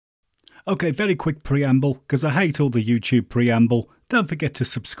Okay, very quick preamble, because I hate all the YouTube preamble. Don't forget to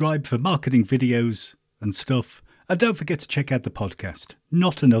subscribe for marketing videos and stuff. And don't forget to check out the podcast,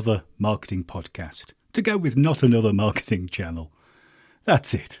 Not Another Marketing Podcast, to go with Not Another Marketing Channel.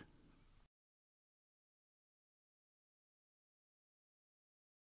 That's it.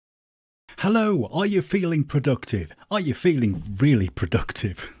 Hello, are you feeling productive? Are you feeling really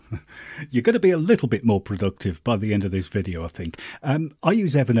productive? You're going to be a little bit more productive by the end of this video, I think. I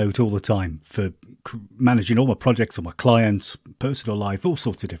use Evernote all the time for managing all my projects, all my clients, personal life, all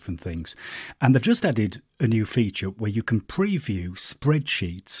sorts of different things. And they've just added a new feature where you can preview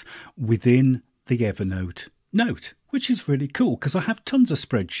spreadsheets within the Evernote note, which is really cool because I have tons of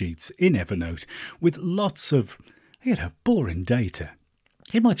spreadsheets in Evernote with lots of, boring data.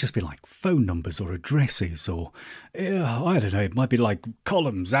 It might just be like phone numbers or addresses or, I don't know, it might be like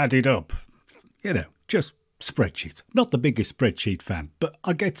columns added up. Just spreadsheets. Not the biggest spreadsheet fan, but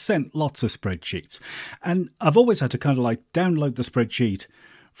I get sent lots of spreadsheets. And I've always had to kind of like download the spreadsheet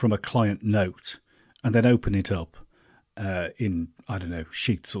from a client note and then open it up in,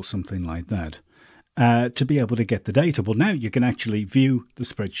 Sheets or something like that to be able to get the data. Well, now you can actually view the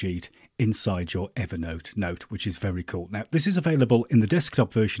spreadsheet inside your Evernote note, which is very cool. Now, this is available in the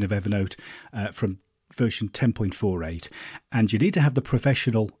desktop version of Evernote from version 10.48, and you need to have the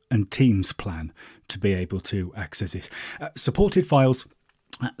professional and Teams plan to be able to access it. Supported files,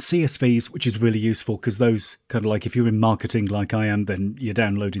 CSVs, which is really useful because those kind of like if you're in marketing like I am, then you're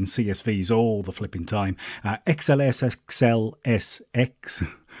downloading CSVs all the flipping time. XLS, XLSX,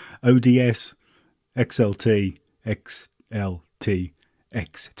 ODS, XLT, XLT,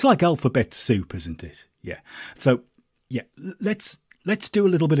 X. It's like alphabet soup, isn't it? Yeah. So, yeah, let's do a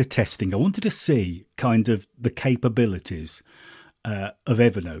little bit of testing. I wanted to see kind of the capabilities of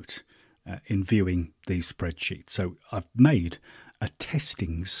Evernote in viewing these spreadsheets. So I've made a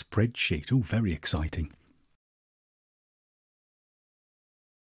testing spreadsheet. Oh, very exciting.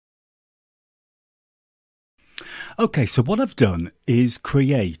 Okay, so what I've done is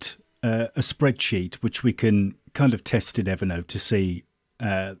create a spreadsheet which we can kind of test in Evernote to see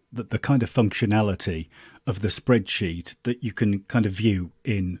the kind of functionality of the spreadsheet that you can kind of view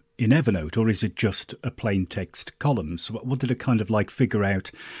in Evernote, or is it just a plain text column? So I wanted to kind of like figure out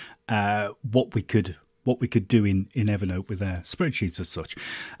what we could do in Evernote with our spreadsheets as such.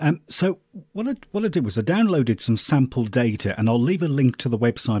 So what I did was I downloaded some sample data, and I'll leave a link to the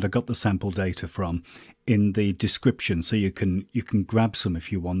website I got the sample data from in the description, so you can grab some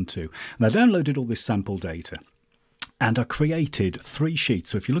if you want to. And I downloaded all this sample data. And I created 3 sheets.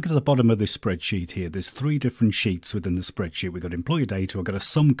 So if you look at the bottom of this spreadsheet here, there's 3 different sheets within the spreadsheet. We've got employee data, I've got a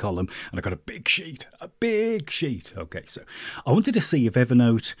sum column, and I've got a big sheet. Okay, so I wanted to see if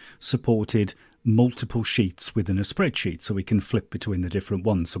Evernote supported multiple sheets within a spreadsheet so we can flip between the different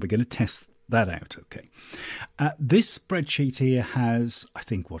ones. So we're going to test that out, okay. This spreadsheet here has, I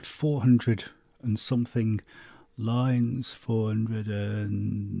think, 400 and something lines,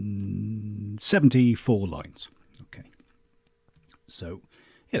 474 lines. Okay, so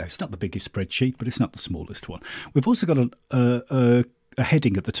it's not the biggest spreadsheet, but it's not the smallest one. We've also got a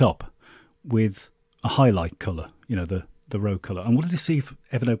heading at the top with a highlight colour, the row colour. I wanted to see if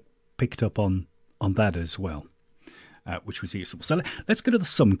Evernote picked up on that as well, which was useful. So let's go to the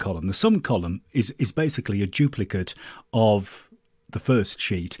sum column. The sum column is basically a duplicate of the first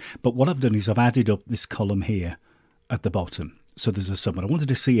sheet, but what I've done is I've added up this column here at the bottom. So there's a sum, and I wanted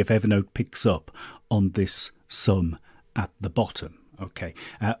to see if Evernote picks up on this sum at the bottom. Okay.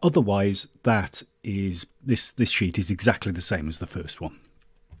 Otherwise, that is this sheet is exactly the same as the first one.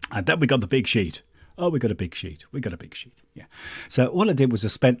 And then we got the big sheet. Oh, we got a big sheet. Yeah. So what I did was I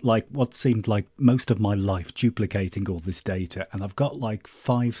spent like what seemed like most of my life duplicating all this data, and I've got like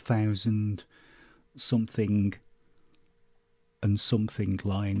 5,000 something and something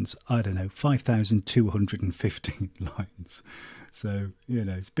lines. I don't know, 5,215 lines. So,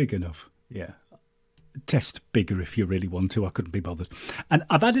 it's big enough. Yeah. Test bigger if you really want to. I couldn't be bothered. And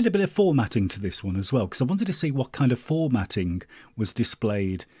I've added a bit of formatting to this one as well, because I wanted to see what kind of formatting was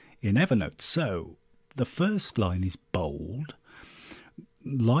displayed in Evernote. So the first line is bold.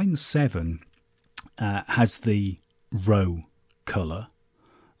 Line 7 has the row colour,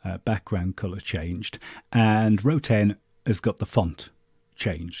 background colour changed, and row 10 has got the font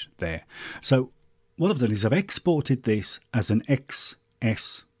changed there. So what I've done is I've exported this as an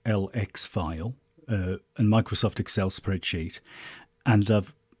XSLX file, a Microsoft Excel spreadsheet, and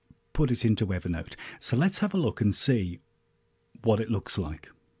I've put it into Evernote. So let's have a look and see what it looks like.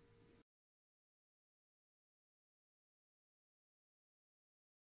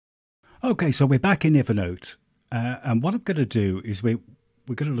 Okay, so we're back in Evernote, and what I'm going to do is we're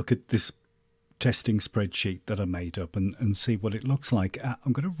we're going to look at this testing spreadsheet that I made up and see what it looks like.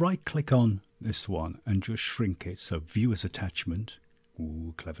 I'm going to right click on this one and just shrink it. So view as attachment.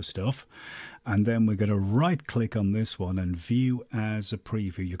 Ooh, clever stuff. And then we're going to right click on this one and view as a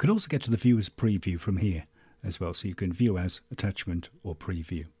preview. You could also get to the view as preview from here as well. So you can view as attachment or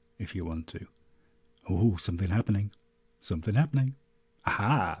preview if you want to. Oh, something happening. Something happening.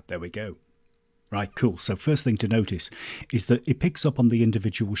 Aha, there we go. Right, cool. So first thing to notice is that it picks up on the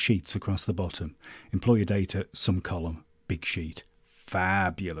individual sheets across the bottom. Employer data, some column, big sheet.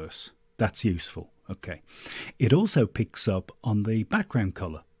 Fabulous. That's useful. Okay. It also picks up on the background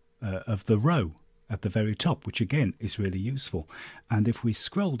colour of the row at the very top, which again is really useful. And if we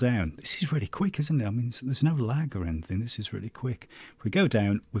scroll down, this is really quick, isn't it? I mean, there's no lag or anything. This is really quick. If we go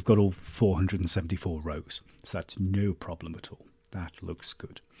down, we've got all 474 rows. So that's no problem at all. That looks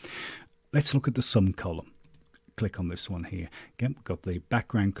good. Let's look at the sum column. Click on this one here. Again, we've got the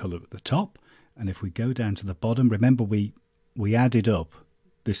background colour at the top. And if we go down to the bottom, remember we added up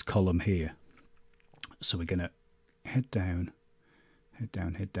this column here. So we're going to head down, head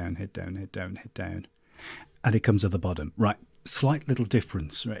down, head down, head down, head down, head down. And it comes at the bottom. Right, slight little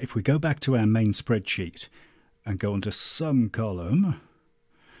difference. Right? If we go back to our main spreadsheet and go into sum column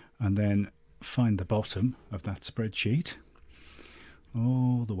and then find the bottom of that spreadsheet,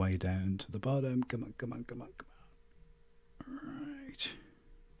 all the way down to the bottom. Come on, come on, come on, come on. Right.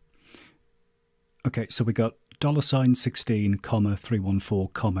 Okay, so we got $16,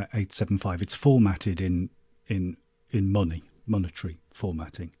 314, 875. It's formatted in monetary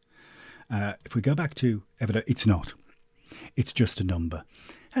formatting. If we go back to Evernote, it's not. It's just a number.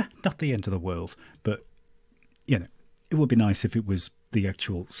 Not the end of the world, but you know, it would be nice if it was the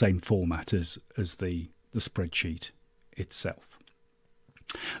actual same format as the spreadsheet itself.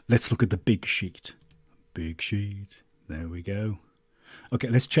 Let's look at the big sheet. Big sheet. There we go. Okay,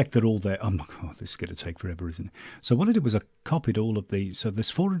 let's check that all there. Oh my God, this is going to take forever, isn't it? So what I did was I copied all of these. So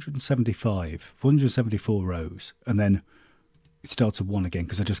there's 474 rows, and then it starts at 1 again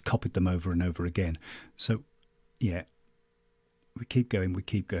because I just copied them over and over again. So yeah, we keep going, we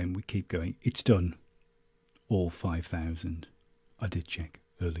keep going, we keep going. It's done all 5,000. I did check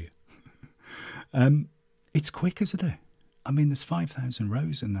earlier. It's quick, isn't it? I mean, there's 5,000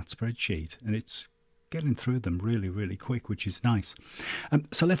 rows in that spreadsheet, and it's getting through them really, really quick, which is nice.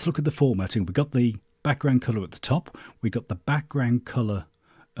 So let's look at the formatting. We've got the background colour at the top. We've got the background colour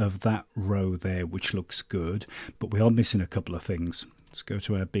of that row there, which looks good, but we are missing a couple of things. Let's go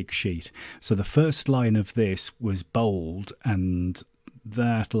to our big sheet. So the first line of this was bold, and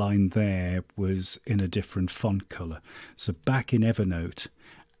that line there was in a different font colour. So back in Evernote,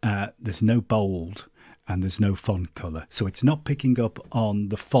 there's no bold, and there's no font colour. So it's not picking up on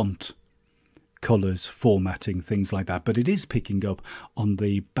the font colours, formatting, things like that, but it is picking up on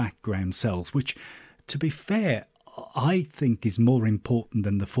the background cells, which, to be fair, I think is more important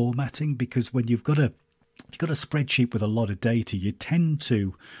than the formatting, because when you've got a spreadsheet with a lot of data, you tend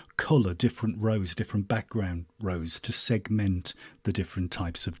to colour different rows, different background rows to segment the different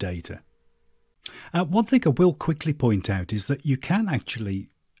types of data. One thing I will quickly point out is that you can actually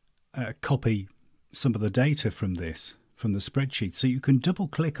copy some of the data from the spreadsheet. So you can double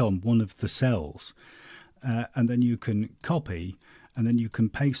click on one of the cells and then you can copy, and then you can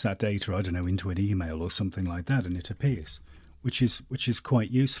paste that data, I don't know, into an email or something like that, and it appears, which is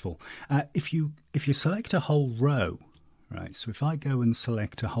quite useful. If you select a whole row, right, so if I go and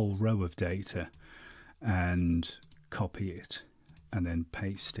select a whole row of data and copy it and then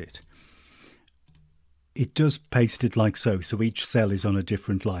paste it, it does paste it like so. So each cell is on a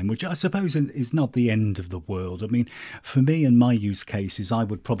different line, which I suppose is not the end of the world. I mean, for me and my use cases, I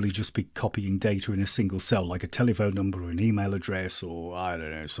would probably just be copying data in a single cell, like a telephone number or an email address, or I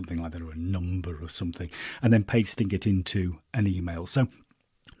don't know, something like that, or a number or something, and then pasting it into an email. So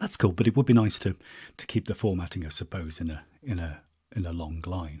that's cool, but it would be nice to keep the formatting, I suppose, in a long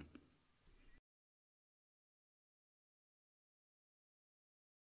line.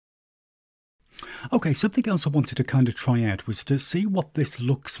 Okay, something else I wanted to kind of try out was to see what this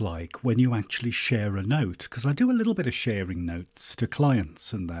looks like when you actually share a note, because I do a little bit of sharing notes to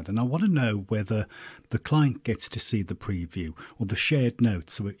clients and that, and I want to know whether the client gets to see the preview or the shared note.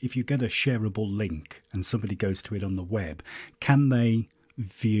 So if you get a shareable link and somebody goes to it on the web, can they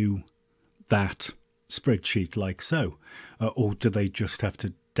view that spreadsheet like so, or do they just have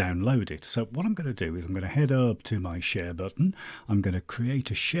to download it? So what I'm going to do is I'm going to head up to my share button. I'm going to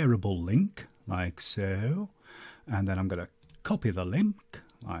create a shareable link like so, and then I'm going to copy the link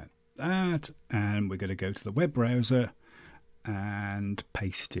like that, and we're going to go to the web browser and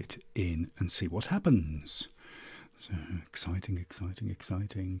paste it in and see what happens. So exciting, exciting,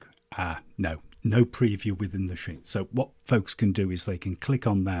 exciting. No preview within the sheet. So what folks can do is they can click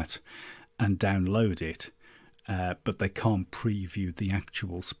on that and download it, but they can't preview the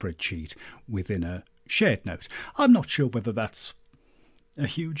actual spreadsheet within a shared note. I'm not sure whether that's a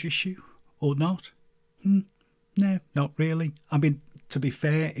huge issue or not. No, not really. I mean, to be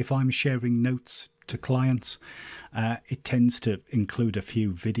fair, if I'm sharing notes to clients, it tends to include a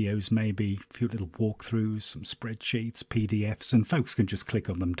few videos, maybe a few little walkthroughs, some spreadsheets, PDFs, and folks can just click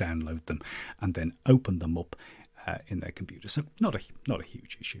on them, download them, and then open them up in their computer. So not a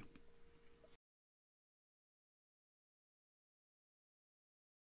huge issue.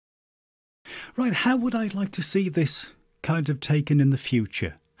 Right, how would I like to see this kind of taken in the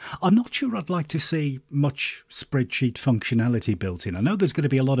future? I'm not sure I'd like to see much spreadsheet functionality built in. I know there's going to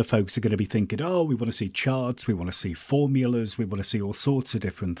be a lot of folks who are going to be thinking, oh, we want to see charts, we want to see formulas, we want to see all sorts of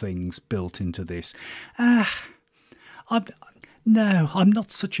different things built into this. I'm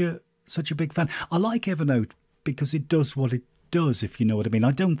not such a big fan. I like Evernote because it does what it does, if you know what I mean.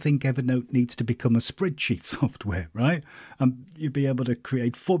 I don't think Evernote needs to become a spreadsheet software, right? You'd be able to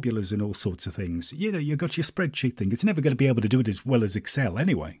create formulas and all sorts of things. You know, you've got your spreadsheet thing. It's never going to be able to do it as well as Excel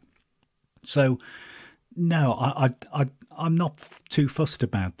anyway. So, no, I'm not too fussed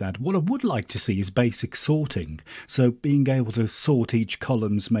about that. What I would like to see is basic sorting. So being able to sort each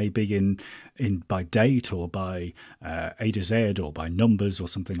columns maybe in by date or by A to Z or by numbers or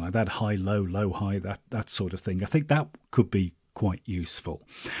something like that, high, low, high, that sort of thing. I think that could be quite useful.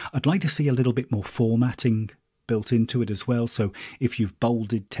 I'd like to see a little bit more formatting built into it as well. So if you've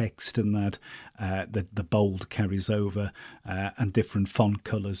bolded text and that, the bold carries over and different font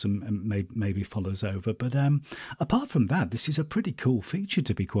colours and maybe follows over. But apart from that, this is a pretty cool feature,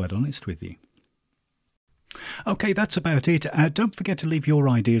 to be quite honest with you. Okay, that's about it. Don't forget to leave your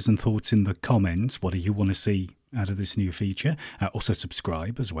ideas and thoughts in the comments. What do you want to see out of this new feature? Also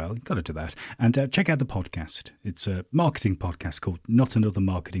subscribe as well. You've got to do that. And check out the podcast. It's a marketing podcast called Not Another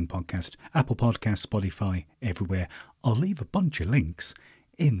Marketing Podcast. Apple Podcasts, Spotify, everywhere. I'll leave a bunch of links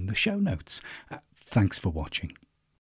in the show notes. Thanks for watching.